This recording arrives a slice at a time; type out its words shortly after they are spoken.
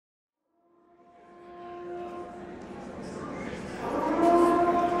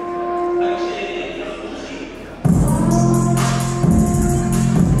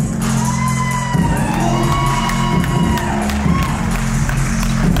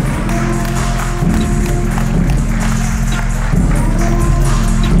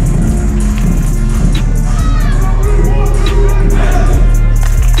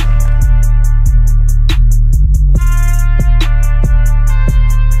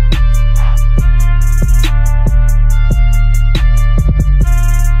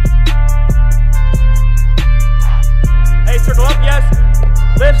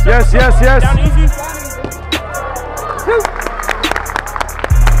Yes, yes. Down easy.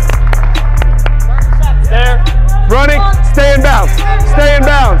 There. Running, stay in bounds. Stay in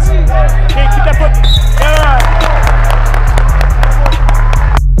bounds. Okay, keep that foot. Yeah.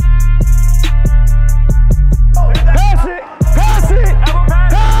 Pass it! Pass it!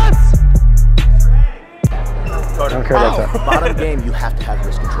 Pass! Don't care about that. Bottom game, you have to have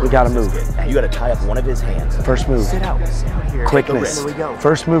wrist control. We gotta move. You gotta tie up one of his hands. First move. Sit out. Sit out here. Quickness. Here we go.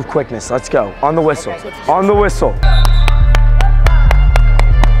 First move, quickness. Let's go. On the whistle. On the whistle.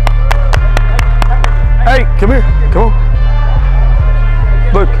 Hey, come here. Come on.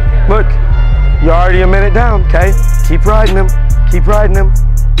 Look, look. You're already a minute down, okay? Keep riding him. Keep riding him.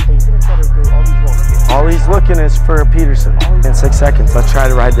 All he's looking is for Peterson. In 6 seconds. Let's try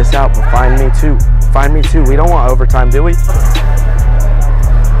to ride this out, but find me too. Find me too. We don't want overtime, do we?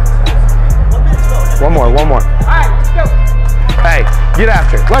 One more, one more. All right, let's go. Hey, get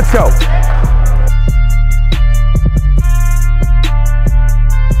after it. Let's go.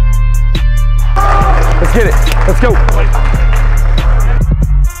 Let's get it. Let's go.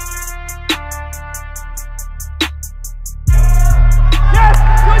 Yes!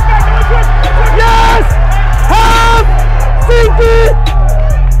 Push back, push. Yes! Half! Sink it!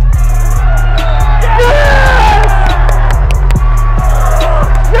 Yes!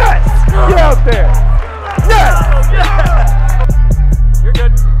 Yes! Get out there. Yes! You're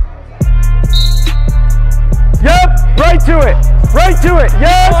good. Yep, right to it. Right to it.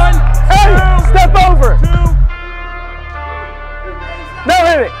 Yes! One, hey, two, step over. Two. Now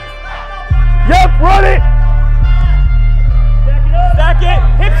hit it. Yep, run it. Stack it.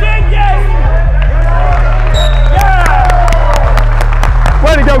 Hips in, yes! Yeah!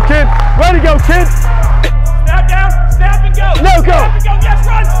 Way to go, kid. Way to go, kid. Snap down, snap and go. No, go. Snap and go, yes,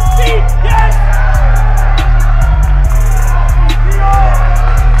 run. Feet, yes!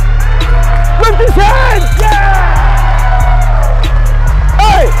 Lift his head. Yeah!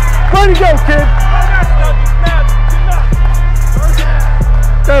 Hey, way to go, kid.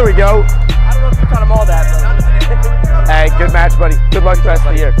 There we go. I don't know if you taught them all that, but. Hey, good match, buddy. Good luck the rest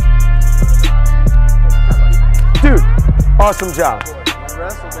of the year. Dude, awesome job.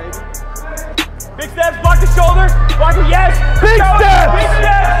 Big steps, block the shoulder. Block it, yes. Big steps. Big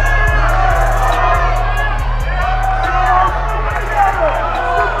steps.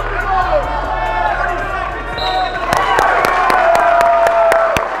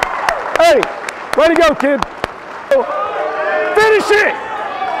 Hey, way to go, kid. Finish it.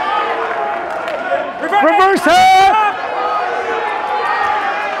 Reverse half.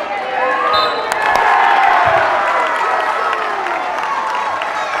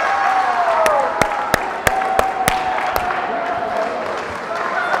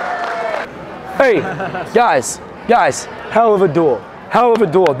 Hey, guys, hell of a duel. Hell of a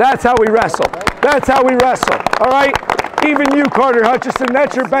duel. That's how we wrestle. That's how we wrestle. All right? Even you, Carter Hutchison,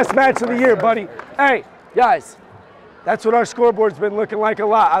 that's your best match of the year, buddy. Hey, guys, that's what our scoreboard's been looking like a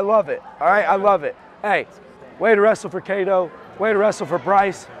lot. I love it. All right? I love it. Hey, way to wrestle for Cato. Way to wrestle for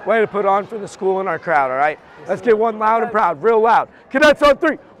Bryce. Way to put on for the school and our crowd, all right? Let's get one loud and proud, real loud. Cadets on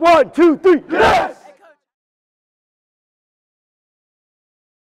 3. 1, 2, 3. Yes!